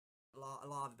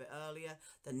started live a bit earlier.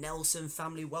 The Nelson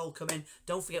family welcoming.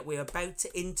 Don't forget, we're about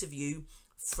to interview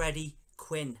Freddy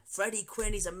Quinne. Freddy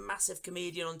Quinne is a massive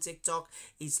comedian on TikTok.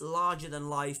 He's larger than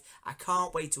life. I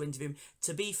can't wait to interview him.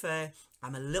 To be fair,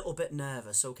 I'm a little bit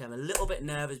nervous, okay? I'm a little bit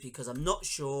nervous because I'm not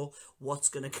sure what's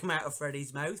going to come out of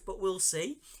Freddy's mouth, but we'll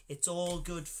see. It's all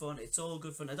good fun. It's all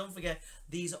good fun. Now, don't forget,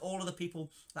 these are all of the people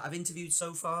that I've interviewed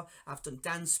so far. I've done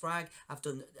Dan Spragg. I've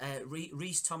done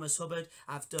Reese Thomas Hubbard.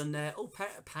 I've done,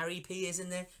 Parry P is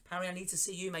in there. Parry, I need to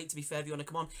see you, mate, to be fair, if you want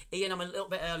to come on. Ian, I'm a little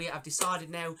bit earlier. I've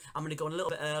decided now I'm going to go on a little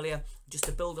bit earlier just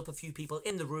to build up a few people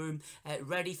in the room,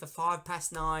 ready for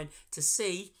 9:05 to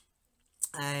see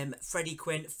Freddy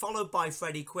Quinne. Followed by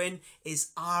Freddy Quinne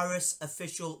is Iris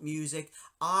Official Music.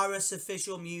 Iris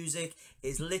Official Music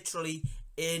is literally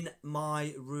in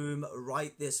my room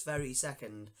right this very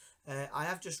second. I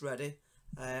have just read it.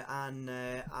 I'm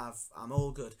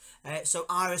all good. So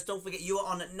Iris, don't forget, you are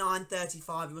on at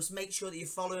 9:35. You must make sure that you're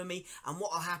following me. And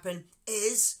what will happen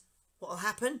is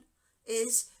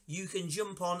you can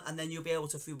jump on and then you'll be able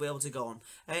to go on.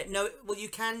 No, well, you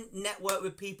can network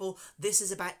with people. This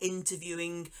is about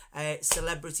interviewing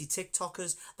celebrity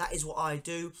TikTokers. That is what I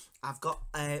do. I've got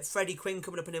Freddy Quinne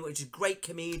coming up in here, which is a great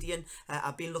comedian.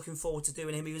 I've been looking forward to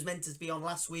doing him. He was meant to be on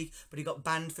last week, but he got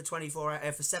banned for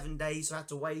 7 days, so I had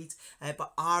to wait.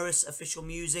 But Iris Official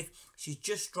Music, she's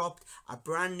just dropped a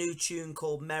brand new tune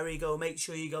called Merry Go. Make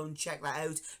sure you go and check that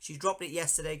out. She dropped it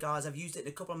yesterday, guys. I've used it in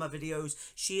a couple of my videos.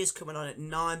 She is coming on at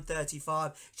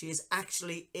 9:35. She is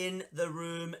actually in the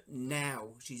room now.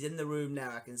 She's in the room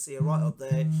now. I can see her right up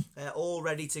there, all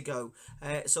ready to go.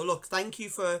 So look, thank you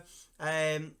for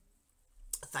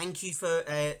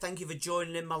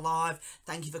joining in my live.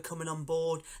 Thank you for coming on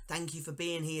board. Thank you for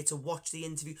being here to watch the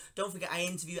interview. Don't forget, I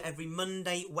interview every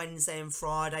Monday, Wednesday and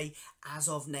Friday as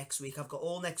of next week. I've got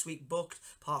all next week booked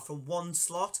apart from one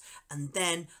slot, and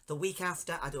then the week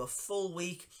after I do a full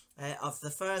week of the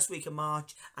first week of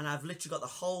March, and I've literally got the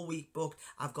whole week booked.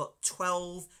 I've got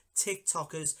 12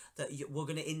 TikTokers that we're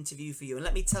going to interview for you, and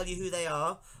let me tell you who they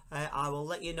are. I will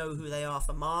let you know who they are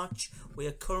for March.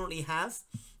 We currently have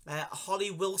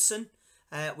Holly Wilson,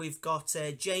 we've got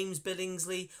James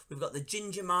Billingsley, we've got the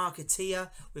Ginger Marketeer,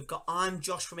 we've got I'm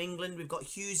Josh from England, we've got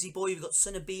Husey Boy, we've got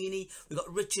Sunabini, we've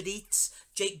got Richard Eats,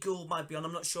 Jake Gould might be on,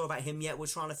 I'm not sure about him yet, we're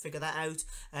trying to figure that out.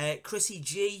 Chrissy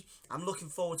G, I'm looking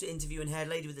forward to interviewing her,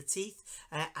 Lady with the Teeth,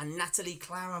 and Natalie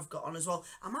Clara I've got on as well.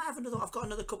 I've got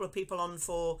another couple of people on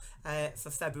for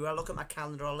February. I'll look at my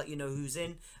calendar, I'll let you know who's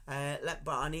in, but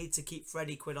I need to keep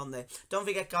Freddy Quinne on there. Don't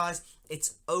forget, guys,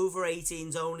 it's over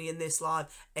 18s only in this live,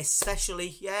 especially,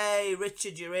 yay,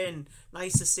 Richard, you're in.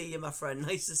 Nice to see you, my friend,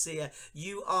 nice to see you.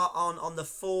 You are on the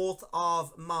 4th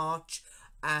of March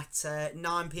at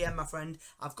 9 PM, my friend.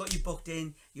 I've got you booked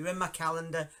in. You're in my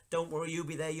calendar. Don't worry, you'll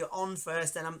be there. You're on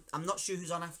first, and I'm not sure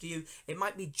who's on after you. It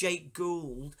might be Jake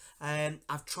Gould.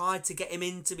 I've tried to get him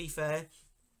in, to be fair,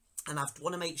 and I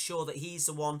want to make sure that he's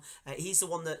the one. He's the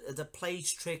one that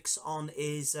plays tricks on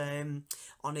his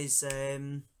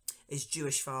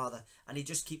Jewish father, and he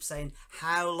just keeps saying,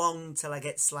 "How long till I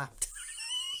get slapped?"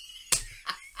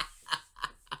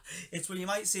 It's when you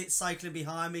might see it cycling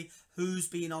behind me. Who's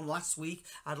been on last week?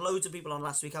 I had loads of people on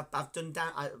last week. I've done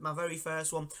my very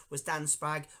first one was Dan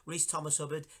Spragg, Reese Thomas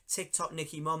Hubbard, TikTok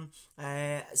Nicky Mum,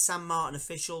 Sam Martin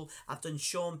Official. I've done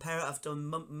Sean Perrott. I've done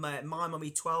My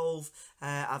Mummy 12.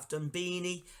 I've done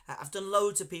Beanie. I've done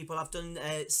loads of people. I've done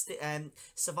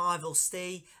Survival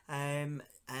Stee.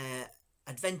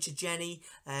 Adventure Jenny.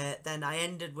 Then I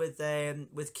ended with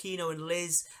Keno and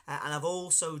Liz, and I've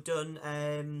also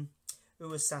done. Who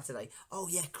was Saturday? Oh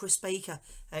yeah, Chris Baker,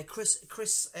 Chris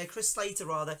Slater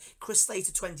rather. Chris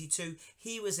Slater 22.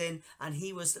 He was in, and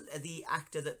he was the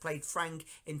actor that played Frank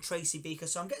in Tracy Beaker.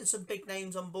 So I'm getting some big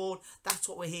names on board. That's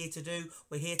what we're here to do.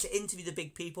 We're here to interview the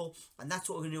big people, and that's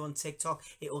what we're going to do on TikTok.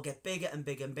 It will get bigger and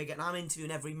bigger and bigger. And I'm interviewing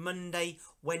every Monday,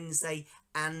 Wednesday,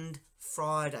 and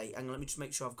Friday. And let me just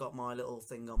make sure I've got my little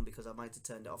thing on because I might have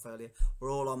turned it off earlier.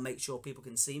 We're all on. Make sure people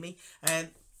can see me.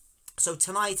 So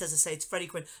tonight, as I say, it's Freddy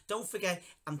Quinne. Don't forget,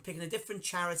 I'm picking a different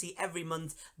charity every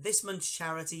month. This month's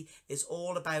charity is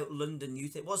all about London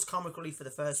Youth. It was Comic Relief for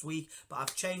the first week, but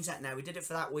I've changed that now. We did it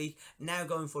for that week. Now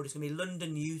going forward, it's going to be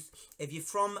London Youth. If you're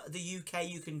from the UK,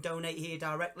 you can donate here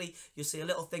directly. You'll see a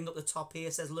little thing up the top here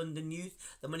says London Youth.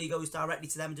 The money goes directly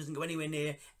to them. It doesn't go anywhere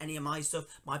near any of my stuff.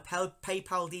 My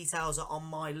PayPal details are on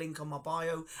my link on my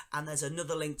bio, and there's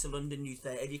another link to London Youth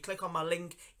there. If you click on my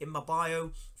link in my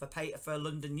bio for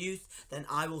London Youth, Youth, then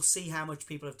I will see how much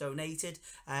people have donated.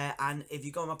 And if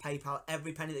you go on my PayPal,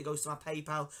 every penny that goes to my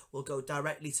PayPal will go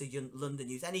directly to London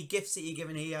Youth. Any gifts that you're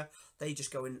giving here, they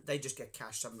just go in, they just get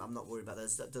cashed. I'm not worried about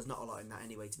that. There's not a lot in that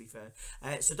anyway, to be fair.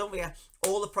 So don't forget,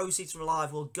 all the proceeds from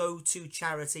Live will go to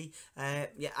charity.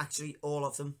 Yeah, actually, all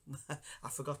of them. I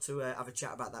forgot to have a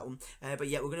chat about that one. But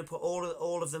yeah, we're going to put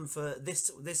all of them for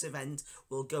this event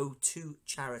will go to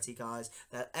charity, guys.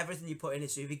 Everything you put in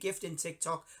it. So if you gift in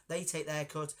TikTok, they take their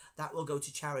cut. That will go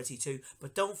to charity too.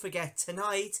 But don't forget,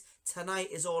 tonight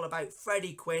is all about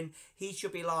Freddy Quinne. He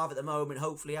should be live at the moment.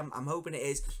 Hopefully, I'm hoping it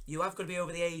is. You have got to be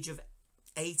over the age of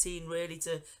 18 really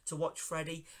to watch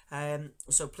Freddy,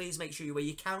 so please make sure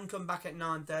you can come back at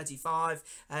 9:35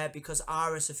 because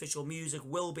Iris official music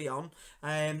will be on,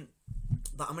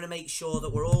 but I'm going to make sure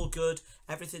that we're all good,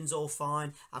 everything's all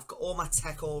fine. I've got all my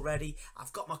tech all ready,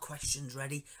 I've got my questions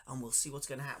ready, and we'll see what's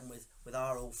going to happen with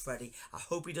our old Freddy. I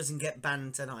hope he doesn't get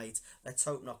banned tonight. Let's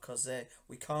hope not, because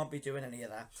we can't be doing any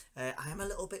of that. I am a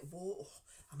little bit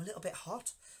I'm a little bit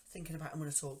hot thinking about I'm going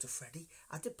to talk to Freddy.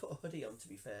 I did put a hoodie on, to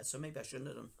be fair, so maybe I shouldn't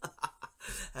have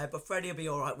done. But Freddy will be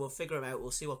all right. We'll figure him out.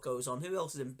 We'll see what goes on. Who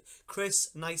else is in?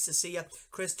 Chris, nice to see you.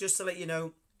 Chris, just to let you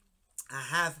know, I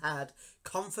have had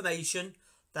confirmation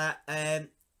that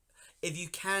if you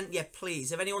can, yeah,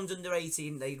 please, if anyone's under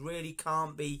 18, they really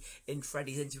can't be in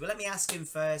Freddy's interview. Let me ask him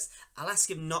first. I'll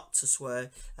ask him not to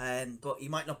swear, but he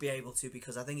might not be able to,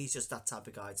 because I think he's just that type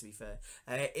of guy, to be fair.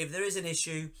 If there is an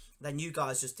issue, then you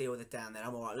guys just deal with it down there.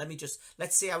 I'm all right.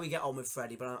 Let's see how we get on with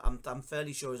Freddy, but I'm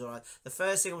fairly sure he's all right. The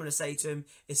first thing I'm going to say to him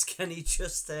is, can he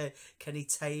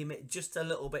tame it just a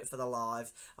little bit for the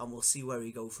live, and we'll see where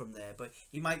he go from there. But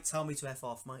he might tell me to F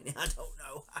off, mightn't he? I don't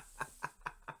know.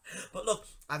 But look,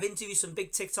 I've interviewed some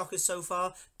big TikTokers so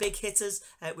far, big hitters.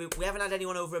 We haven't had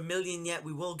anyone over 1 million yet.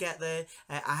 We will get there.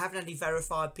 I haven't had any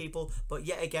verified people, but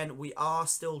yet again, we are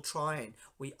still trying.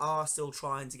 We are still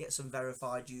trying to get some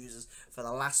verified users for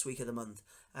the last week of the month.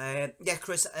 Yeah,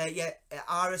 Chris, yeah,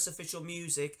 Iris Official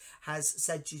Music has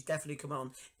said she's definitely coming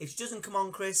on. If she doesn't come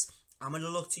on, Chris, I'm going to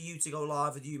look to you to go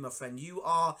live with you, my friend. You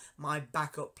are my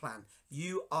backup plan.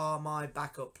 You are my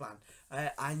backup plan.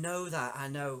 I know that, I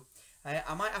know.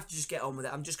 I might have to just get on with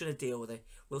it. I'm just going to deal with it.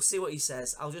 We'll see what he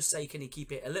says. I'll just say, can he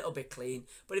keep it a little bit clean?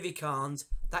 But if he can't,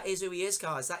 that is who he is,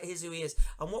 guys. That is who he is.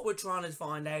 And what we're trying to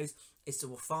find out is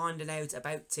we're finding out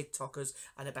about TikTokers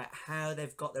and about how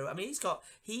they've got their... I mean,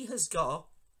 he has got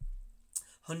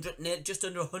just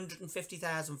under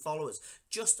 150,000 followers.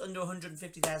 Just under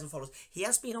 150,000 followers. He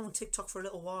has been on TikTok for a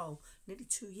little while. Nearly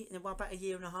 2 years, about 1.5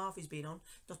 years he's been on.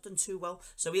 Not done too well.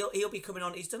 So he'll be coming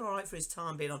on. He's done all right for his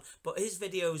time being on. But his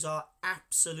videos are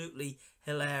absolutely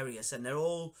hilarious. And they're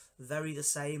all very the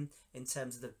same in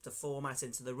terms of the format.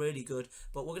 And so they're really good.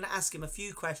 But we're going to ask him a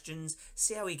few questions.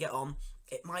 See how we get on.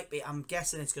 It might be, I'm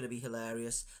guessing it's going to be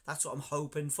hilarious. That's what I'm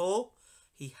hoping for.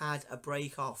 He had a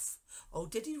break off. Oh,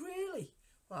 did he really?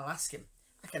 Well, I'll ask him.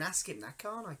 I can ask him that,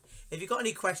 can't I? If you've got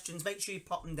any questions, make sure you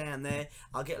pop them down there.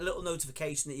 I'll get a little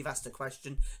notification that you've asked a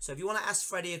question. So if you want to ask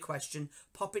Freddy a question,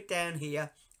 pop it down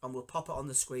here and we'll pop it on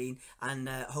the screen, and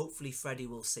hopefully Freddy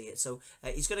will see it. So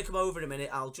he's going to come over in a minute.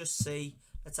 I'll just see.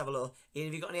 Let's have a look. Ian,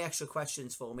 have you got any extra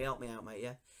questions for me? Help me out, mate,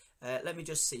 yeah? Let me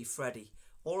just see. Freddy.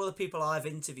 All of the people I've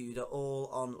interviewed are all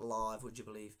on live, would you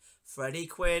believe? Freddy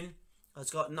Quinne has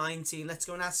got 19. Let's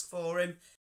go and ask for him.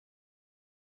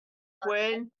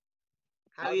 Quinn,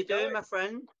 how are you doing, my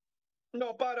friend?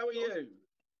 Not bad. How are you?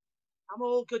 I'm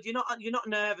all good. You're not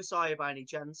nervous, are you, by any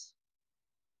chance?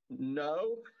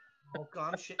 No. Oh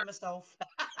God, I'm shitting myself.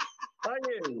 Are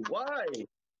you? Why?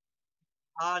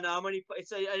 Ah, no, I'm only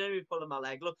pulling my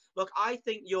leg. Look. I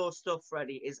think your stuff,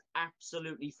 Freddie, is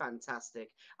absolutely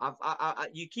fantastic.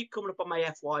 You keep coming up on my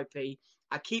FYP.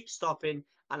 I keep stopping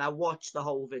and I watch the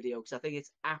whole video because I think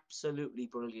it's absolutely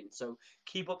brilliant. So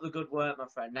keep up the good work, my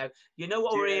friend. Now you know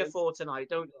what we're here for tonight,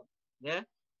 don't you? Yeah.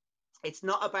 It's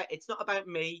not about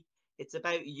me. It's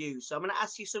about you. So I'm going to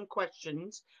ask you some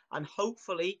questions, and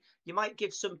hopefully you might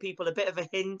give some people a bit of a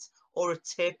hint or a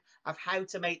tip of how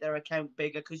to make their account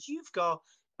bigger, because you've got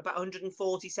about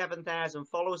 147,000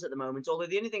 followers at the moment. Although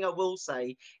the only thing I will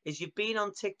say is you've been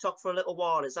on TikTok for a little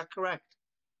while. Is that correct?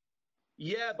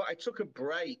 Yeah, but I took a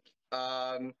break.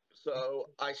 So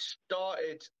I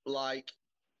started like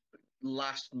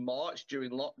last March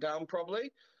during lockdown,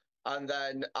 probably. And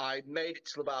then I made it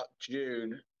till about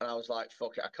June, and I was like,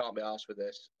 fuck it, I can't be arsed with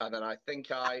this. And then I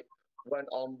think I went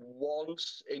on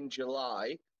once in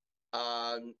July,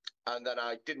 and then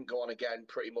I didn't go on again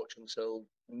pretty much until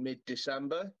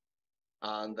mid-December.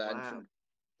 And then Wow. from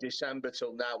December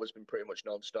till now has been pretty much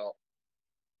non-stop.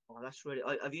 Oh, that's really.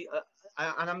 Have you?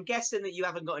 And I'm guessing that you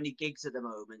haven't got any gigs at the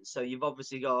moment, so you've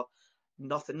obviously got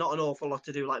nothing, not an awful lot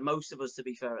to do, like most of us, to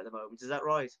be fair, at the moment. Is that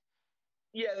right?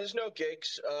 Yeah, there's no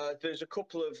gigs. There's a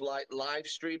couple of like live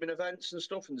streaming events and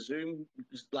stuff, and Zoom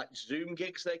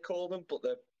gigs they call them, but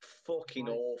they're fucking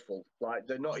Right. awful. Like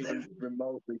they're not Oh, even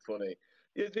remotely funny.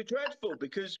 Yeah, they're dreadful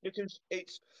because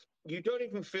it's you don't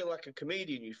even feel like a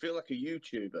comedian. You feel like a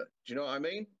YouTuber. Do you know what I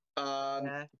mean?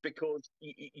 yeah. Because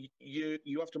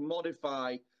you have to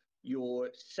modify your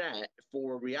set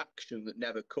for a reaction that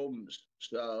never comes.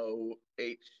 So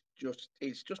it's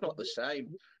just not the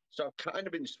same. So I've kind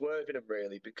of been swerving them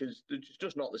really because it's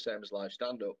just not the same as live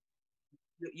stand up.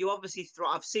 You obviously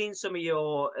thrive. I've seen some of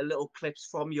your little clips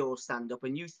from your stand up,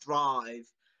 and you thrive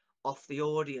off the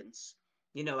audience.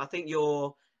 I think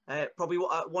you're probably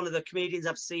one of the comedians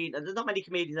I've seen, and there's not many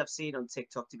comedians I've seen on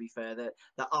TikTok, to be fair,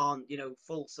 that aren't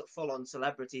full on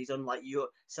celebrities, unlike your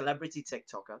celebrity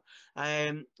TikToker.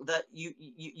 That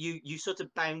you sort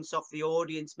of bounce off the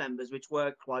audience members, which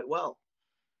work quite well.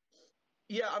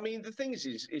 Yeah, I mean the thing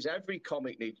is every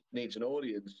comic needs an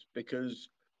audience because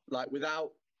like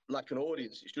without like an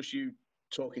audience, it's just you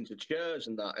talking to chairs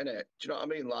and that, innit? Do you know what I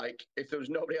mean? Like if there was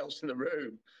nobody else in the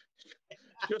room,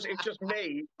 it's just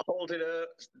me holding a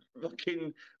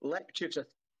fucking lecture to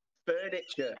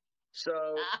furniture.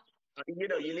 So you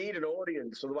need an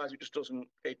audience, otherwise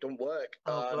it don't work.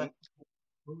 Oh, bless.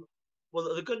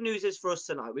 Well, the good news is for us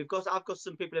tonight, I've got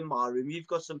some people in my room, you've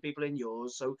got some people in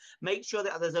yours. So make sure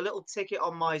that there's a little ticket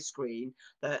on my screen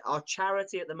that our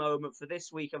charity at the moment for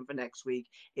this week and for next week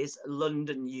is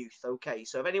London Youth. Okay,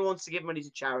 so if anyone wants to give money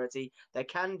to charity, they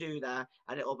can do that,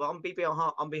 and it'll be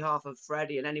on behalf of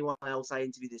Freddie and anyone else I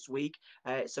interview this week.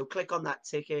 So click on that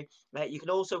ticket. You can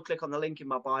also click on the link in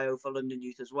my bio for London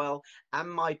Youth as well, and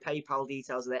my PayPal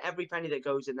details are there. Every penny that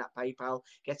goes in that PayPal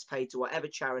gets paid to whatever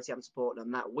charity I'm supporting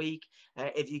on that week.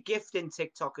 If you gift in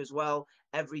TikTok as well,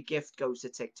 every gift goes to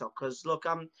TikTok. Because look,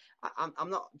 I'm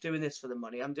not doing this for the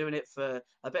money. I'm doing it for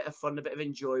a bit of fun, a bit of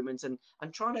enjoyment, and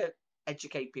trying to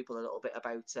educate people a little bit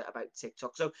about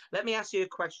TikTok. So let me ask you a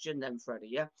question then, Freddie.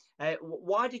 Yeah,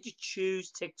 why did you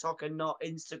choose TikTok and not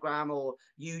Instagram or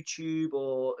YouTube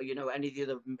or any of the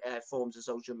other forms of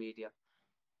social media?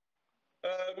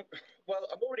 Um, well,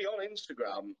 I'm already on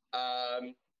Instagram,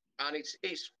 and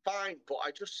it's fine, but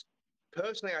I just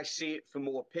personally I see it for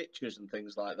more pictures and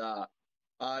things like that.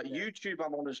 Yeah, YouTube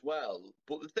I'm on as well,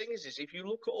 but the thing is if you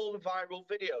look at all the viral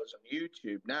videos on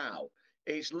YouTube now,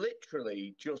 it's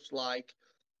literally just like,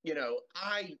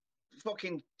 I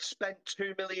fucking spent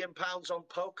 £2 million on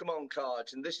Pokemon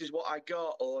cards, and this is what I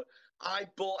got, or I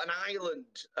bought an island,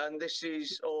 and it's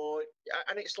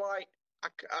like.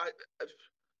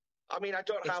 I mean, I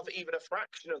don't it's have even a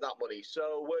fraction of that money.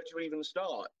 So where do you even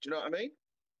start? Do you know what I mean?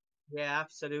 yeah,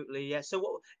 absolutely. Yeah.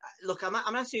 So look, I'm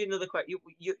asking you another question.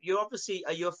 You obviously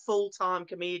are you a full time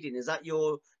comedian? Is that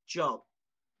your job?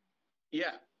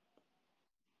 Yeah.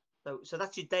 So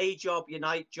that's your day job, your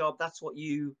night job. That's what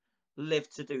you live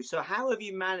to do. So how have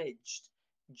you managed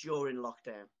during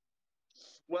lockdown?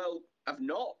 Well, I've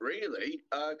not really,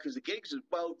 because the gigs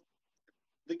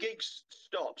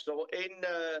stopped. So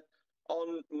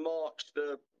on March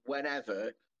the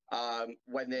whenever,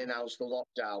 when they announced the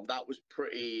lockdown, that was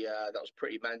pretty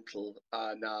mental,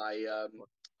 and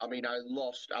I mean, I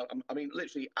lost. I mean,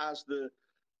 literally,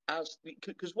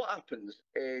 because what happens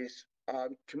is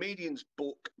comedians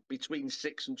book between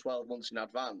 6 and 12 months in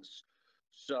advance.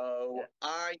 So Yeah.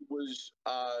 I was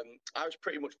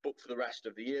pretty much booked for the rest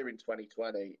of the year in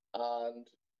 2020, and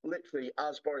literally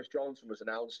as Boris Johnson was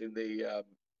announcing the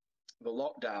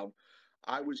lockdown,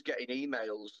 I was getting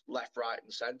emails left, right,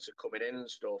 and centre coming in and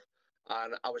stuff.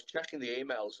 And I was checking the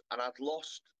emails, and I'd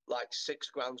lost like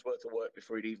 6 grand's worth of work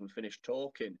before he'd even finished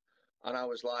talking. And I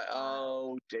was like,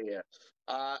 Wow. oh dear.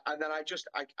 And then I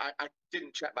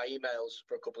didn't check my emails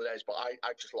for a couple of days, but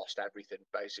I just lost everything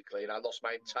basically. And I lost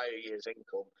my entire year's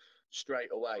income straight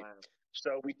away. Wow.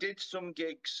 So we did some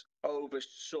gigs over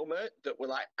summer that were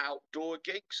like outdoor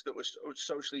gigs that were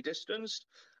socially distanced,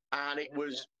 and it Yeah. Yeah.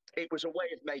 was it was a way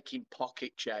of making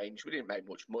pocket change. We didn't make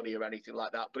much money or anything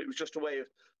like that, but it was just a way of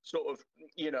sort of,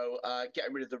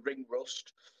 getting rid of the ring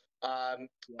rust. Yeah.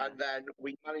 And then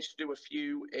we managed to do a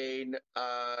few in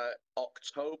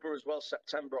October as well,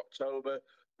 September, October.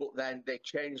 But then they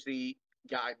changed the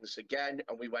guidance again,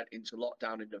 and we went into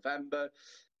lockdown in November.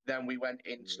 Then we went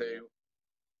Yeah. into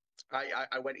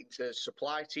I went into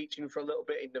supply teaching for a little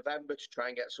bit in November to try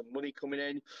and get some money coming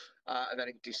in, and then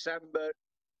in December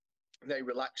they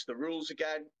relaxed the rules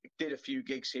again. Did a few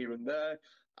gigs here and there,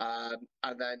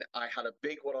 and then I had a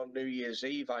big one on New Year's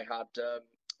Eve. I had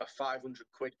a 500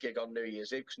 quid gig on New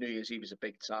Year's Eve, because New Year's Eve is a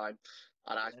big time.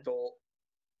 And I Yeah. thought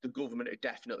the government are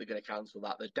definitely going to cancel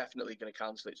that. They're definitely going to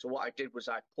cancel it. So what I did was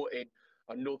I put in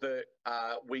another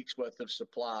week's worth of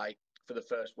supply for the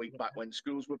first week back when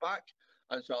schools were back.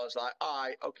 And so I was like, all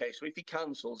right, okay, so if he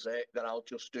cancels it, then I'll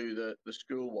just do the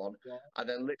school one. Yeah. And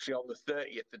then literally on the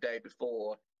 30th, the day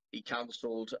before, he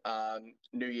cancelled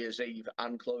New Year's Eve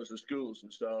and closed the schools.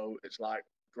 And so it's like,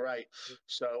 great.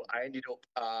 So I ended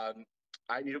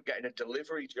up getting a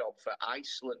delivery job for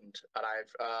Iceland, and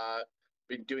I've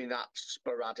been doing that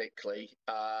sporadically,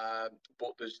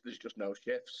 but there's just no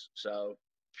shifts. So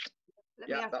Let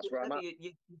me yeah, ask that's you. where I'm Let at.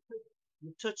 me.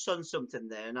 You touched on something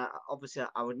there, and obviously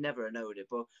I would never have known it.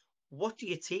 But what do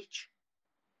you teach?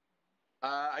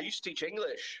 I used to teach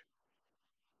English.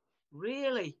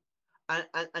 Really?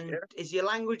 And Yeah. is your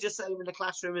language the same in the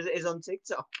classroom as it is on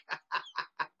TikTok?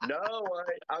 No,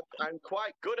 I'm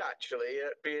quite good actually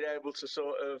at being able to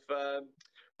sort of.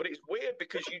 But it's weird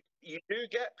because you do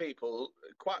get people,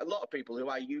 quite a lot of people who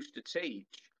I used to teach,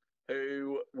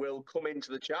 who will come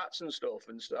into the chats and stuff.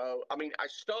 And so, I mean, I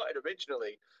started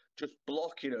originally just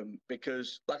blocking them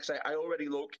because, like I say, I already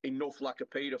look enough like a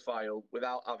paedophile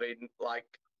without having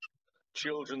like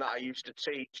children that I used to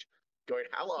teach going,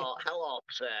 hello, hello,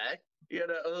 sir. You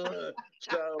know,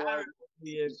 so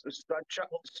You-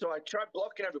 so I tried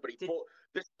blocking everybody, Did, but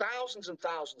there's thousands and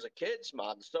thousands of kids,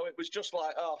 man. So it was just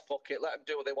like, oh fuck it, let them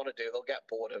do what they want to do. They'll get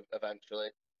bored eventually.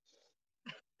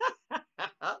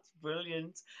 that's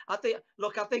brilliant. I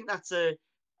think that's a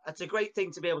great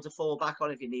thing to be able to fall back on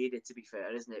if you need it. To be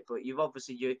fair, isn't it? But you've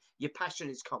obviously your passion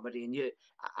is comedy, and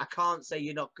I can't say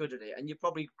you're not good at it, and you're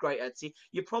probably great at it.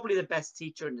 You're probably the best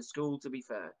teacher in the school, to be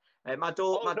fair. Oh My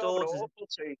no, I'm an daughter's awful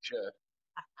teacher.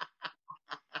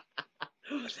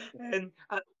 and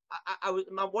I was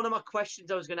one of my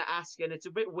questions I was going to ask you, and it's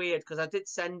a bit weird because I did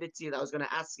send it to you that I was going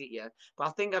to ask it you, but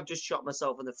I think I've just shot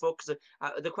myself in the foot. Because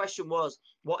the question was,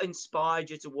 what inspired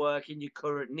you to work in your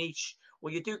current niche?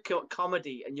 Well, you do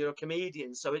comedy, and you're a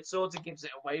comedian, so it sort of gives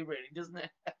it away, really, doesn't it?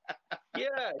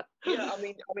 Yeah, yeah. I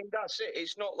mean that's it.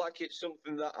 It's not like it's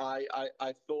something that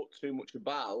I thought too much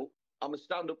about. I'm a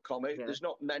stand-up comic. Yeah. There's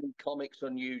not many comics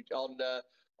on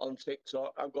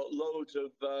TikTok. I've got loads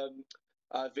of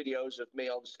videos of me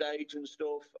on stage and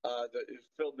stuff that is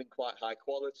filmed in quite high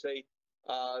quality.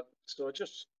 So I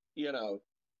just you know,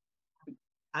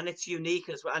 And it's unique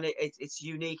as well, and it's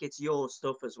unique. It's your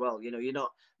stuff as well. You're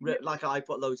not yeah, like I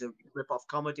put loads of rip-off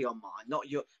comedy on mine. Not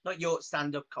your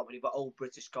stand-up comedy, but old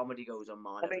British comedy goes on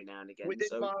mine I mean every now and again. within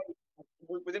So my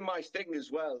within my thing as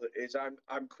well is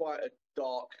I'm quite a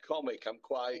dark comic. I'm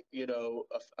quite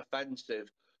offensive,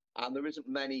 and there isn't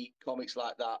many comics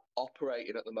like that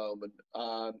operating at the moment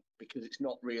because it's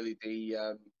not really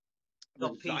the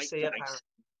not PC zeitgeist. apparently.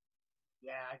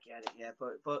 Yeah, I get it. Yeah,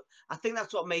 but I think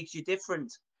that's what makes you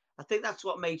different. I think that's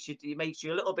what makes you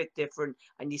a little bit different,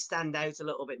 and you stand out a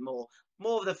little bit more.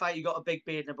 More of the fact you got a big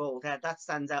beard and a bald head that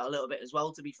stands out a little bit as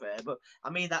well. To be fair, but I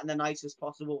mean that in the nicest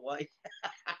possible way.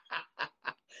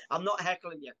 I'm not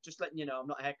heckling you. Just letting you know, I'm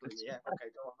not heckling you. Yeah, okay,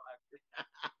 go on.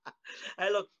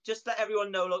 Hey, look, just let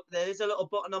everyone know. Look, there is a little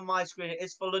button on my screen. It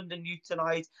is for London Youth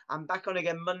tonight. I'm back on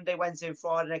again Monday, Wednesday, and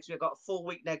Friday next week. I've got a full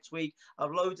week next week.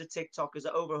 I've loads of TikTokers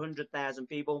at over 100,000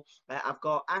 people. I've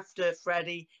got after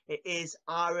Freddy, it is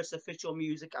Iris official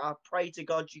music. I pray to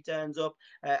God she turns up.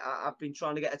 I've been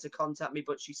trying to get her to contact me,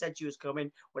 but she said she was coming.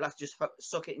 We'll have to just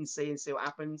suck it and see what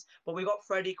happens. But we got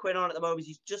Freddy Quinne on at the moment.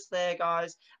 He's just there,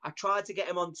 guys. I tried to get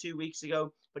him on 2 weeks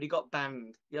ago, but he got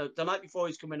banned. The night before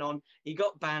he's coming on, he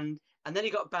got banned. And then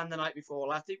he got banned the night before.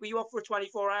 Last week, were you off for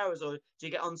 24 hours, or did you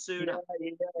get on Yeah, sooner?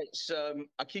 yeah. It's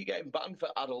I keep getting banned for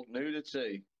adult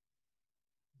nudity.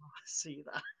 See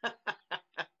that.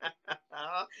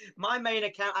 My main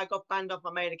account, I got banned off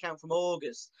my main account from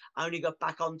August. I only got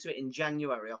back onto it in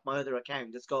January off my other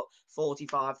account. It's got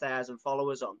 45,000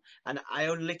 followers on, and I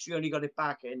literally only got it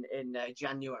back in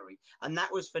January. And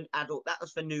that was for adult. That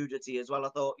was for nudity as well. I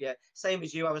thought, yeah, same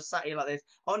as you. I was sat here like this.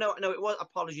 Oh no, no, it was.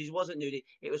 Apologies, it wasn't nudity.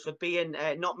 It was for being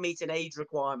not meeting age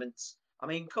requirements. I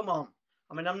mean, come on.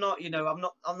 I mean, I'm not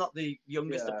the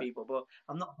youngest of Yeah. people, but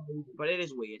I'm not. But it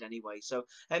is weird anyway. So,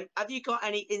 have you got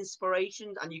any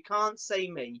inspirations? And you can't say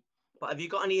me, but have you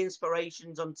got any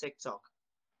inspirations on TikTok?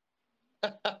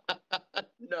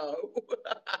 No.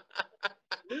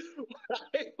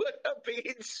 Why would I be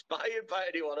inspired by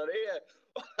anyone on here?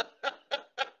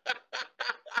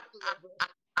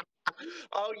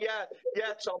 Oh yeah,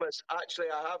 yeah, Thomas.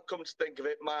 Actually, I have come to think of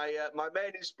it. My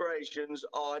main inspirations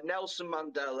are Nelson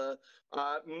Mandela,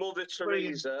 Mother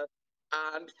Brilliant. Teresa,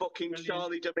 and fucking Brilliant.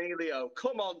 Charlie D'Amelio.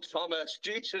 Come on, Thomas.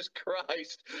 Jesus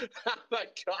Christ. Have I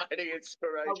got any I,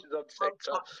 inspirations on I,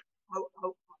 TikTok? I,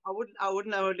 I, I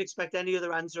wouldn't expect any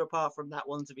other answer apart from that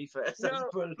one, to be fair. That's No,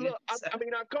 brilliant. look, I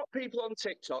mean, I've got people on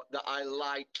TikTok that I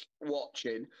like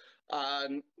watching.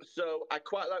 So I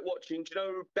quite like watching. Do you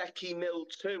know who Becky Mill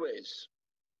 2 is?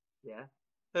 Yeah.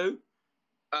 Who?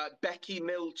 Becky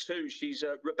Mill 2. She's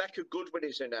Rebecca Goodwin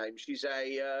is her name. She's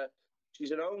an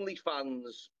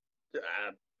OnlyFans.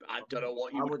 I don't know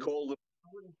what you I would wouldn't. call them, I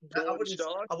wouldn't. I porn wouldn't.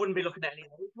 star. I wouldn't be looking at any of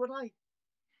those, would I?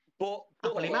 But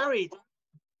Happily but married.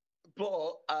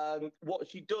 but what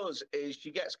she does is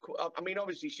she gets. I mean,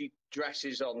 obviously she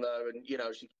dresses on there, and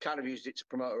she kind of used it to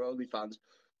promote her OnlyFans.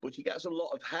 But she gets a lot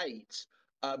of hate.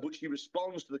 But she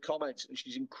responds to the comments, and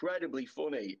she's incredibly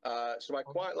funny. So I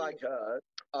quite like her.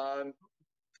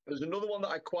 There's another one that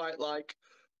I quite like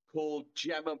called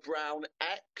Gemma Brown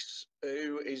X,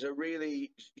 who is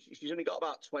she's only got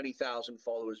about 20,000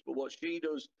 followers, but what she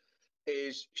does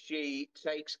is she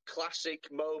takes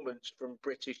classic moments from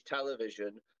British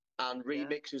television and Yeah.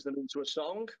 remixes them into a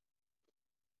song.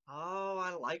 Oh,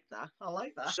 I like that. I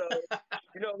like that. So,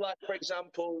 like for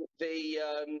example, the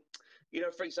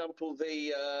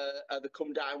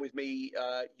 "Come Down with Me,"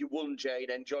 you won, Jane.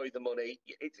 Enjoy the money.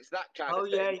 It's that kind Oh of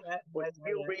yeah, thing. yeah, But yeah,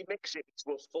 she'll yeah. remix it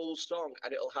to a full song,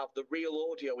 and it'll have the real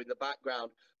audio in the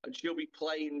background, and she'll be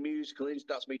playing musical.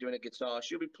 That's me doing a guitar.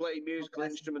 She'll be playing Oh, musical bless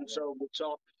her, instruments yeah. over the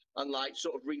top, and like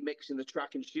sort of remixing the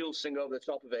track, and she'll sing over the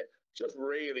top of it. It's just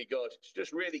really good. It's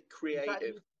just really Was that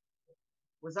creative.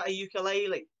 was that a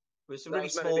ukulele with some That really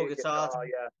was meant to be small a guitars? guitar,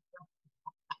 yeah.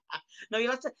 No,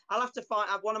 you'll have to. I'll have to find.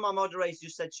 One of my moderators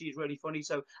just said she's really funny.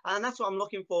 So, and that's what I'm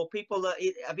looking for. People that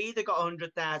have either got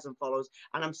 100,000 followers,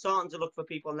 and I'm starting to look for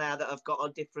people now that have got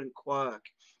a different quirk,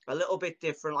 a little bit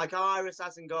different. Like Iris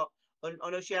hasn't got. I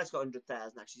know she has got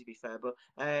 100,000 actually, to be fair, but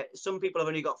some people have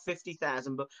only got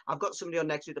 50,000. But I've got somebody on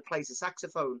next week that plays the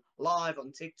saxophone live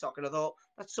on TikTok, and I thought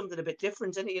that's something a bit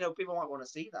different, isn't it? People might want to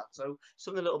see that. So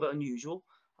something a little bit unusual.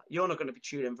 You're not going to be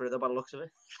tuning for it though, by the looks of it.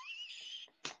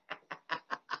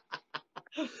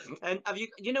 And have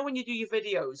when you do your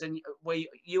videos and where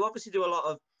you obviously do a lot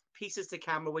of pieces to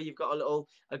camera where you've got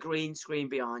a green screen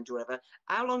behind you, whatever.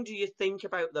 How long do you think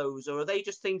about those, or are they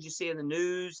just things you see in the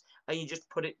news and you just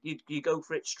put it, you go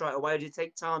for it straight away? Or do you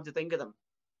take time to think of them?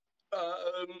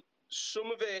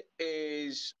 Some of it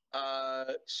is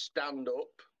stand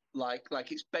up, like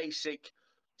it's basic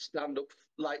stand up,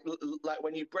 like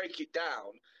when you break it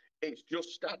down, it's just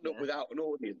stand up Yeah. without an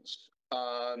audience.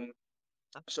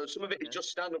 So some of it is Yeah. just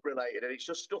stand up related, and it's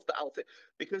just stuff that I'll think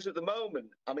because at the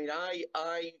moment, I mean,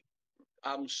 I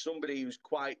am somebody who's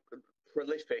quite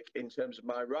prolific in terms of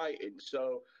my writing.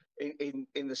 So in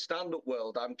the stand up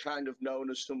world, I'm kind of known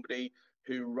as somebody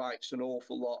who writes an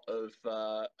awful lot of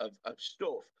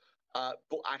stuff.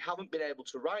 But I haven't been able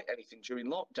to write anything during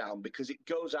lockdown because it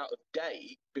goes out of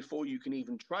date before you can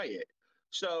even try it.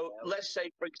 So Yeah. let's say,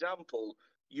 for example,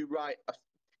 you write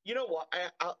you know what?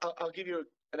 I'll give you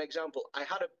an example. I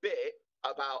had a bit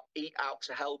about Eat Out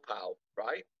to Help Out,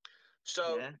 right?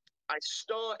 So Yeah. I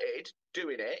started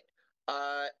doing it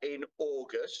in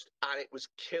August, and it was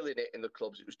killing it in the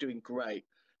clubs. It was doing great.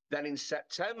 Then in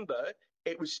September,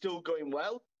 it was still going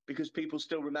well because people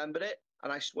still remembered it.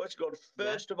 And I swear to God, Yeah.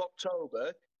 1st of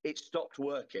October, it stopped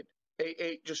working.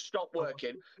 It just stopped Oh,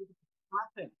 working.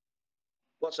 laughing.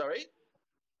 What, sorry?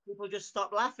 People just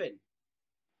stop laughing.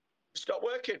 Stopped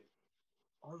working.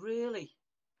 Oh, really?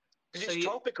 Because So it's you,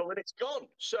 topical and it's gone.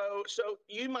 So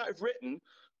you might have written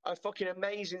a fucking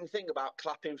amazing thing about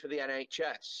clapping for the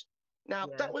NHS. Now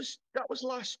yeah, that was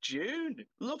last June.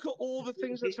 Look at all the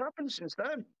things that's happened since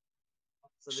then.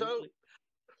 So absolutely.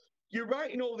 you're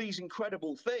writing all these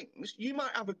incredible things. You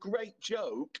might have a great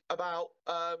joke about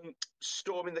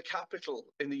storming the Capitol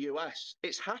in the US.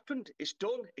 It's happened. It's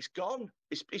done. It's gone.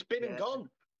 It's been and Yeah. gone.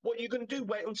 What are you going to do?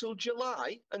 Wait until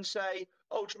July and say,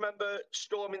 "Oh, do you remember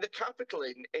storming the Capitol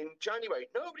in January?"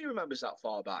 Nobody remembers that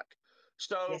far back.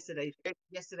 So Yesterday's it,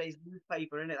 yesterday's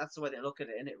newspaper, isn't it? That's the way they look at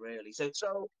it, isn't it? Really. So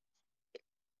so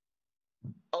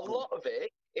a lot of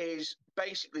it is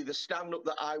basically the stand up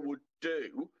that I would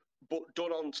do, but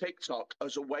done on TikTok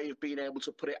as a way of being able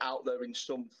to put it out there in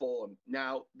some form.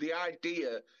 Now, the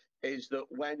idea is that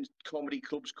when comedy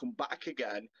clubs come back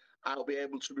again, I'll be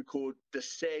able to record the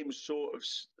same sort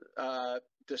of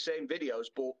the same videos,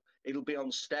 but it'll be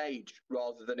on stage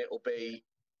rather than it'll be.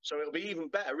 So it'll be even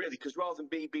better, really, because rather than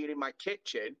me being in my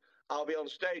kitchen, I'll be on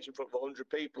stage in front of 100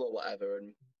 people or whatever,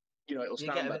 and it'll you get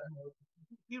sound a bit better. more.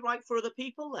 You write for other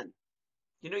people then?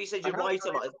 You said I you have write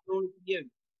a lot. It's only for you.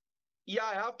 Yeah,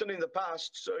 I have done in the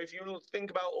past. So if you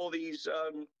think about all the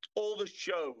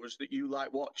shows that you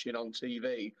like watching on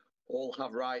TV, all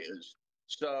have writers.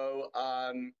 So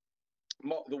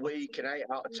Mock the What? Week and 8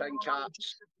 out of 10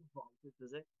 Cats.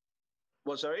 Does it?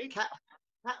 Was sorry?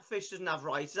 Catfish doesn't have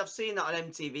writers. I've seen that on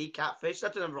MTV. Catfish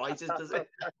that doesn't have writers, does it?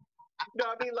 No,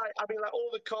 I mean like all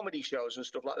the comedy shows and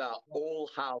stuff like that all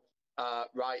have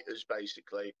writers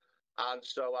basically, and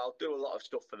so I'll do a lot of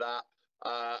stuff for that.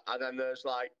 And then there's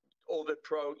like other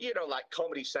like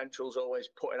Comedy Central's always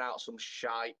putting out some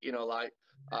shite, like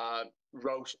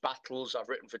roast battles. I've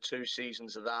written for 2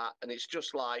 seasons of that, and it's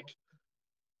just like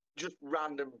just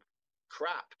random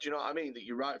crap. Do you know what I mean? That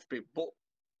you write for people, but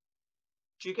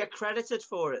Do you get credited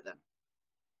for it then?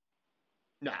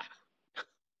 nah,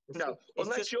 It's, no,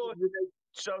 it's just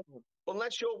so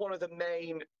unless you're one of the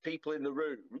main people in the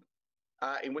room.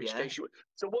 In which yeah. case you.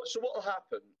 So what will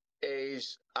happen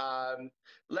is,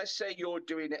 let's say you're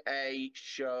doing a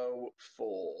show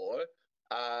for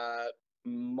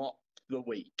Mock the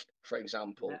Week, for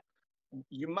example. Yeah.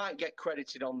 You might get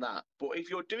credited on that, but if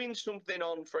you're doing something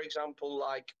on, for example,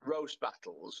 like roast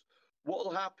battles, what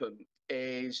will happen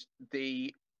is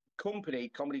the company,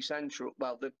 Comedy Central,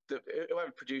 well, the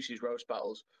whoever produces roast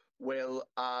battles will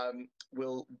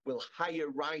hire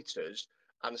writers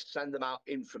and send them out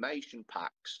information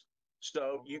packs.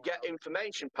 So Oh, you get wow.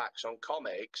 information packs on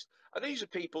comics, and these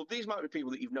might be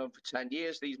people that you've known for 10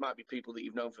 years, these might be people that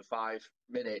you've known for 5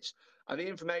 minutes, and the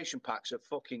information packs are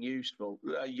fucking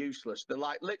useless. They're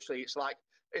like, literally, it's like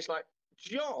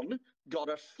John got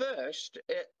a first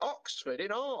at Oxford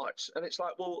in art, and it's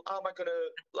like, well, how am I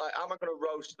gonna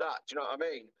roast that? Do you know what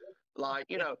I mean? Like,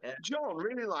 Yeah. John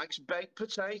really likes baked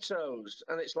potatoes,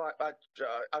 and it's like, I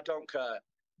don't care.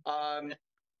 Um,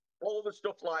 all the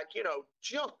stuff like,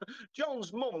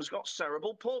 John's mum's got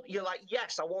cerebral palsy. You're like,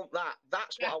 yes, I want that.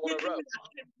 That's what I You want to can, roast. I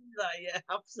can do that. Yeah,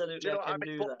 Do absolutely, you I know what I can mean?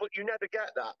 do But that. but you never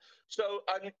get that. So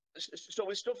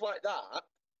with stuff like that,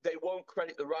 they won't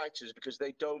credit the writers because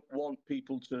they don't want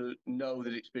people to know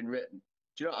that it's been written.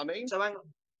 Do you know what I mean? So hang on.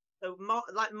 So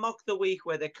mock the week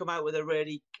where they come out with a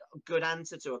really good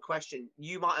answer to a question.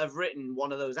 You might have written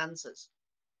one of those answers.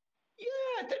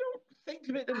 Yeah, they don't think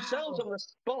of it themselves Wow. on the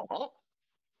spot.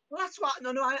 Well, that's what.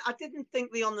 No, I didn't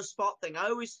think the on the spot thing. I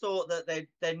always thought that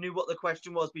they knew what the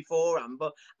question was beforehand,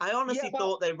 but I Yeah, honestly about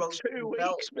thought they wrote it 2 weeks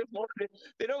themselves. before.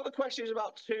 They know the question is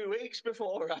about 2 weeks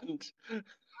beforehand.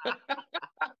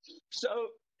 So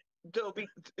there'll be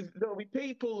there'll be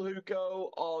people who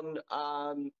go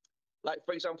on, like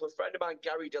for example, a friend of mine,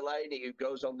 Gary Delaney, who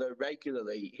goes on there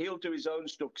regularly. He'll do his own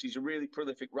stuff because he's a really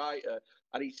prolific writer,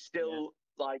 and he's Yeah. still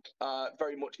like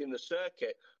very much in the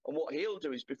circuit. And what he'll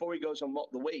do is before he goes on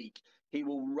Mock the Week, he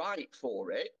will write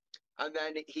for it, and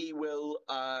then he will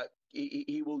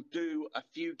do a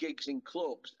few gigs in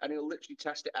clubs, and he'll literally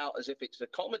test it out as if it's a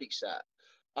comedy set.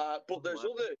 But Wow.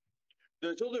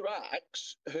 there's other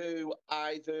acts who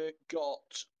either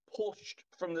got pushed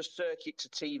from the circuit to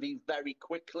TV very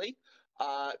quickly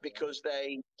Yeah. because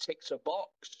they ticked a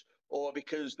box or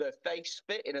because their face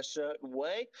fit in a certain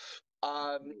way,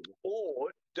 Absolutely.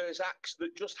 or there's acts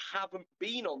that just haven't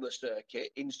been on the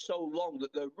circuit in so long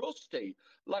that they're rusty.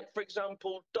 Like, for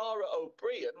example, Dara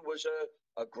O'Brien was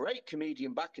a great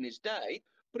comedian back in his day,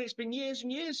 but it's been years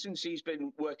and years since he's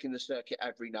been working the circuit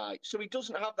every night. So he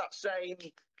doesn't have that same Yeah.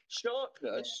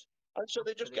 sharpness, and so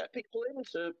they just Absolutely. get people in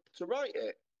to write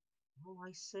it. Oh,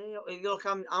 I see. Look,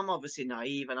 I'm obviously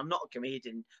naive, and I'm not a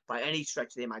comedian by any stretch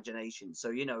of the imagination.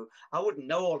 So I wouldn't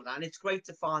know all of that, and it's great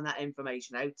to find that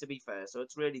information out. To be fair, so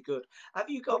it's really good. Have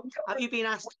you Well, got? Have you been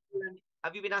asked?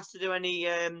 Have you been asked to do any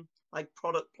like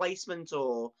product placement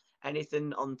or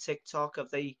anything on TikTok? Have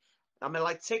they? I mean,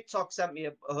 like TikTok sent me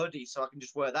a hoodie, so I can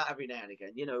just wear that every now and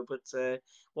again, But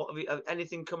what have you?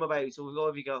 Anything come about? Or what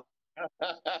have you got?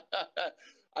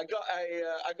 I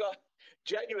got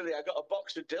genuinely, I got a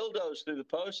box of dildos through the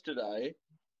post today.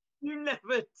 You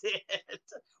never did.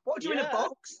 What do you in a Yeah.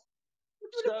 box?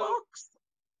 What do you in a So, box?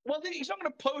 well, he's not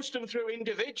going to post them through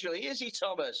individually, is he,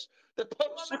 Thomas? The Well,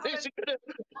 postman isn't going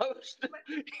to post them.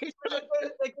 He's gonna,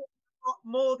 they got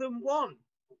more than one.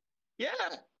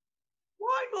 yeah.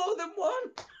 Why more than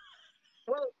one?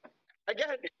 Well,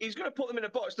 again, he's going to put them in a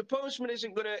box. The postman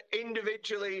isn't going to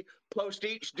individually post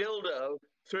each dildo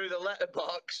through the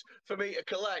letterbox for me to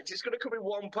collect. It's going to come in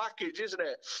one package, isn't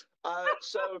it? I'm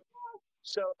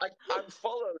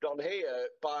followed on here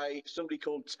by somebody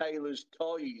called Taylor's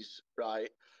Toys, right?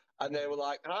 And they were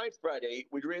like, "Hi, Freddie,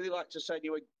 we'd really like to send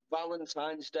you a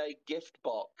Valentine's Day gift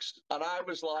box." And I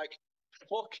was like,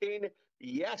 "Fucking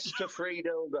yes to free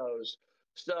dildos."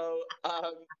 So,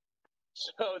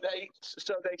 so they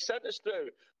sent us through.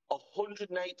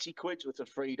 180 quid worth of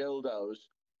free dildos.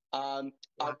 Wow.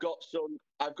 I've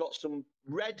got some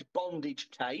red bondage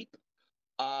tape.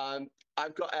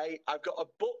 I've got a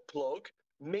butt plug,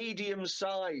 medium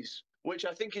size, which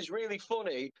I think is really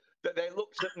funny that they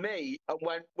looked at me and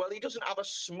went, "Well, he doesn't have a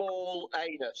small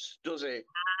anus, does he?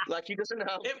 Like he doesn't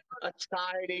have a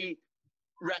tiny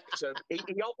rectum. He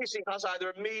obviously has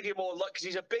either a medium or because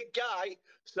he's a big guy,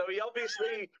 so he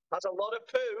obviously has a lot of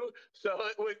poo. So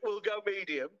we'll go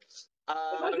medium."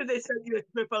 Imagine they sent you a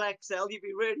triple XL, you'd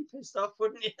be really pissed off,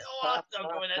 wouldn't you? Oh, it's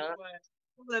not going and anywhere.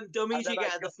 One of them dummies you then I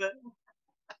get at the got, film.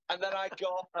 and then I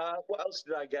got what else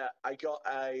did I get? I got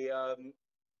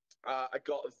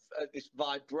this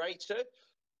vibrator.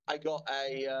 I got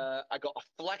a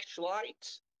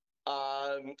flashlight,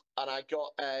 and I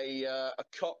got a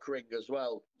cock ring as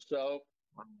well. So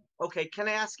Okay, can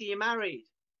I ask you married?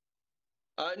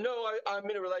 no, I'm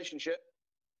in a relationship.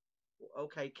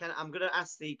 Okay, I'm going to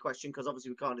ask the question because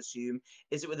obviously we can't assume.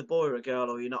 Is it with a boy or a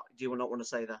girl, or you not? Do you not want to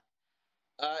say that?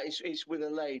 It's with a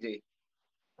lady.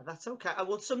 That's okay.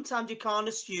 Well, sometimes you can't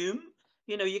assume.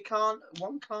 You know, you can't.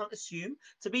 One can't assume.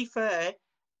 To be fair,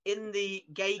 in the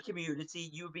gay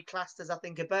community, you would be classed as, I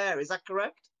think, a bear. Is that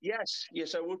correct? Yes,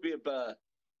 yes, I would be a bear.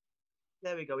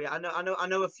 There we go. Yeah, I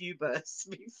know a few bears.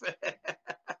 To be fair,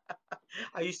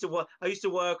 I used to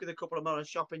work with a couple of them on a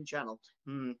shopping channel.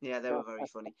 Yeah, they were very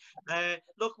funny.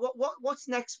 Look, what's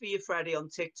next for you, Freddie, on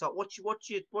TikTok? What's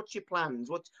your plans?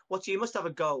 You must have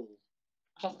a goal.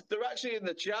 They're actually in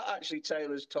the chat, actually,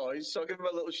 Taylor's Toys. So I'll give them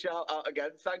a little shout out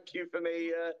again. Thank you for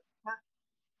me.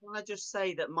 Can I just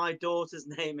say that my daughter's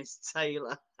name is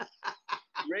Taylor?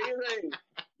 Really?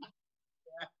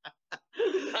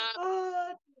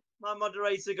 Oh, my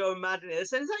moderator going mad in here.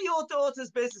 Saying, "Is that your daughter's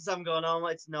business?" I'm going, "Oh,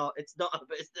 it's not. It's not a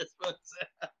business." But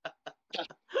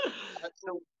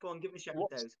So go on, give me a shout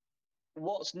what's out.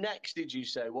 what's next? Did you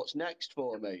say what's next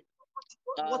for me?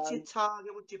 What's your Um,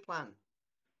 target? What's your plan?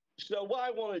 so what I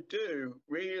want to do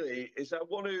really is I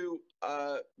want to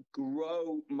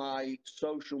grow my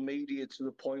social media to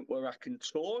the point where I can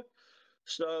tour.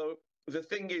 So the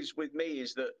thing is with me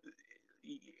is that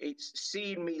it's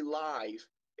seeing me live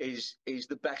is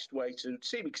the best way to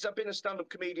see me because I've been a stand-up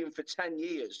comedian for 10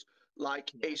 years.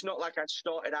 Like Yeah, it's not like I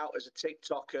started out as a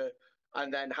TikToker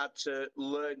and then had to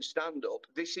learn stand-up.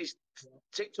 This is yeah,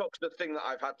 TikTok's the thing that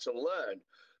I've had to learn.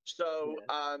 So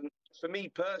yeah. for me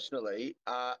personally,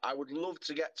 I would love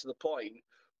to get to the point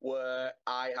where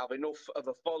I have enough of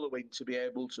a following to be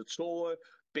able to tour,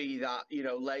 be that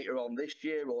later on this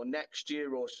year or next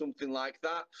year or something like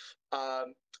that.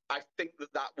 I think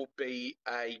that that would be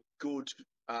a good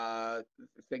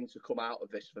thing to come out of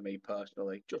this for me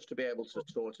personally, just to be able to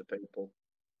talk to people.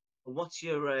 What's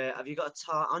your? Have you got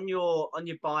a on your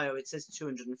bio? It says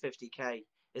 250K.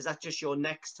 Is that just your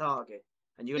next target?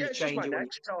 And you're Yeah, going to it's just my change it when you?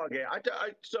 next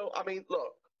target. So I mean,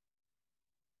 look,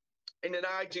 in an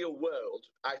ideal world,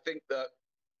 I think that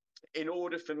in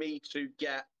order for me to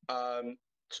get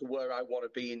to where I want to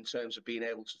be in terms of being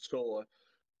able to tour,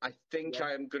 I think Yeah,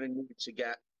 I am going to need to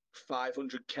get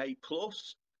 500K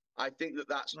plus. I think that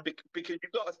that's because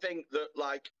you've got to think that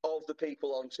like of the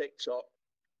people on TikTok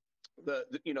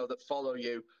that follow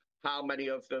you, how many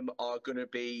of them are going to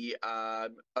be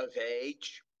of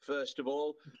age? First of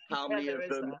all, how yeah, many there of is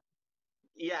them? that.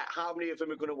 Yeah, how many of them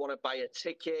are going to want to buy a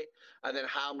ticket, and then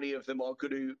how many of them are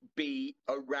going to be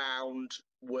around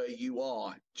where you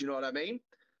are? Do you know what I mean?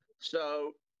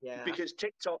 So Yeah. because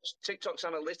TikTok's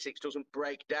analytics doesn't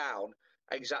break down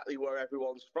exactly where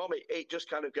everyone's from. It just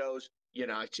kind of goes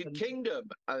United Kingdom,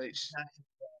 and it's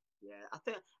Yeah,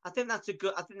 I think that's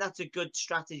a good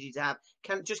strategy to have.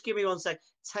 Can just give me one sec.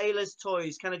 Taylor's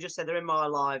Toys. Can I just say they're in my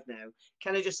live now?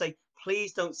 Can I just say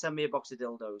please don't send me a box of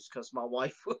dildos because my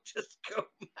wife will just go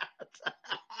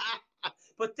mad.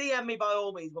 But DM me by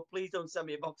all means. But please don't send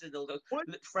me a box of dildos.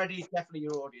 would Freddie's definitely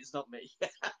your audience, not me.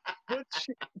 would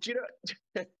she, do you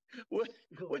know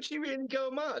would she really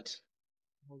go mad?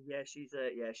 Well, yeah, she's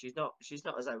not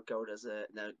as outgoing as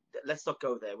no. Let's not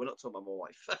go there. We're not talking about my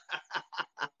wife.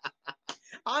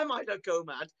 I might not go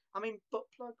mad. I mean, butt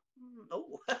plug.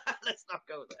 Oh, let's not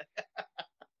go there.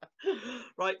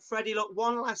 Right, Freddie. Look,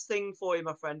 one last thing for you,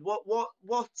 my friend. What?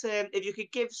 If you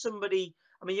could give somebody,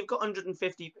 I mean, you've got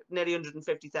 150, nearly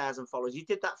 150,000 followers. You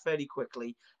did that fairly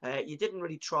quickly. You didn't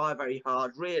really try very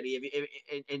hard, really,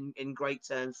 in great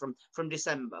terms from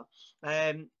December.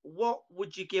 What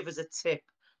would you give as a tip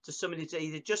to somebody to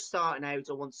either just starting out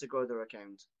or wants to grow their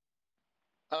account?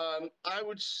 I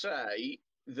would say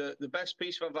that the best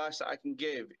piece of advice that I can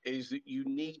give is that you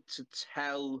need to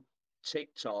tell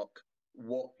TikTok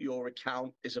what your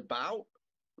account is about.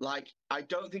 Like, I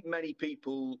don't think many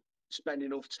people spend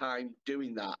enough time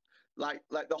doing that. Like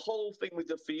the whole thing with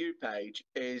the For You page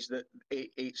is that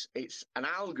it's an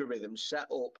algorithm set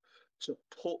up to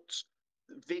put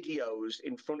videos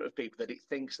in front of people that it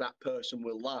thinks that person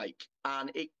will like,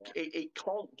 and it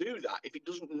can't do that if it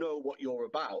doesn't know what you're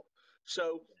about.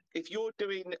 So if you're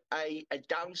doing a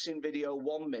dancing video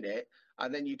 1 minute,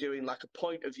 and then you're doing like a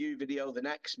point of view video the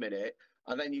next minute,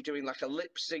 and then you're doing like a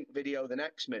lip sync video the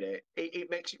next minute, it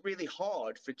makes it really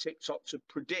hard for TikTok to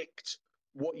predict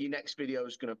what your next video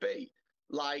is going to be.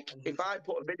 Like if I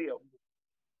put a video,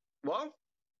 what?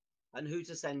 And who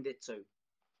to send it to?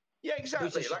 Yeah,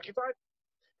 exactly. Like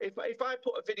if I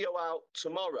put a video out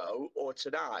tomorrow or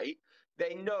tonight,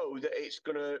 they know that it's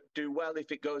going to do well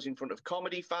if it goes in front of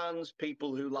comedy fans,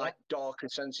 people who like darker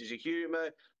senses of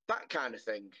humor, that kind of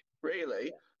thing,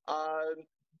 really.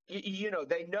 You know,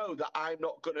 they know that I'm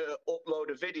not going to upload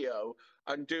a video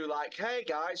and do like, hey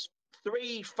guys,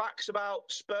 3 facts about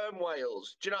sperm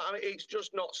whales. Do you know what I mean? It's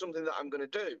just not something that I'm going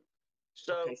to do.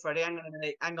 So, okay, Freddie, hang on a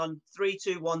minute. Hang on. 3,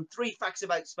 2, 1. 3 facts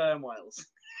about sperm whales.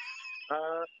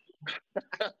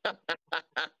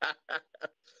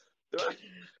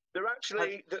 They're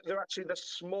actually the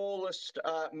smallest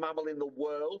mammal in the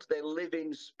world. They live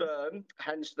in sperm,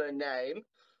 hence their name.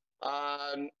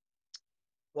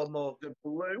 One more. They're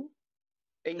blue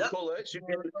in colour. So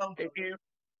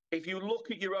if you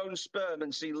look at your own sperm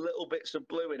and see little bits of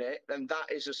blue in it, then that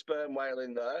is a sperm whale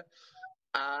in there.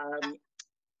 And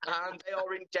they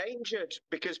are endangered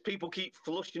because people keep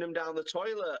flushing them down the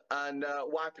toilet and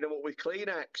wiping them up with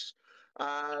Kleenex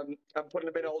and putting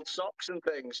them in old socks and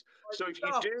things. So if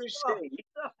you do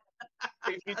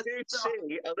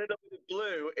see a little bit of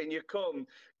blue in your cum,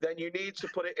 then you need to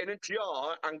put it in a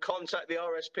jar and contact the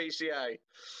RSPCA.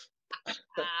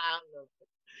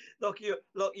 Look,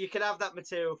 you can have that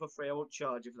material for free. I won't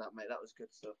charge you for that, mate. That was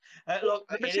good stuff. Look,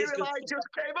 the material I just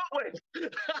came up with.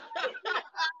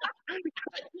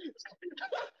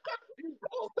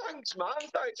 Oh, thanks, man.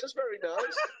 Thanks. That's very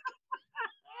nice.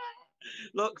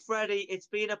 Look, Freddie, it's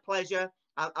been a pleasure.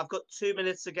 I've got 2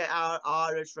 minutes to get our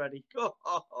Irish ready.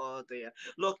 Oh, dear.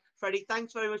 Look, Freddie,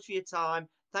 thanks very much for your time.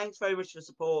 Thanks very much for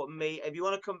supporting me. If you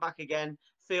want to come back again,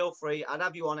 feel free. I'd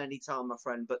have you on any time, my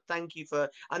friend. But thank you for...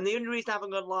 And the only reason I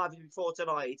haven't gone live before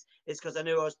tonight is because I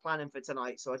knew I was planning for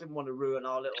tonight. So I didn't want to ruin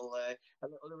our little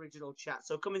original chat.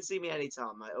 So come and see me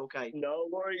anytime, mate. Okay. No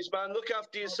worries, man. Look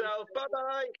after yourself.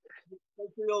 Bye-bye.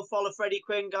 Thank you all. Follow Freddy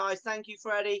Quinne, guys. Thank you,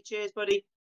 Freddie. Cheers, buddy.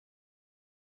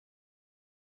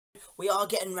 We are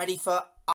getting ready for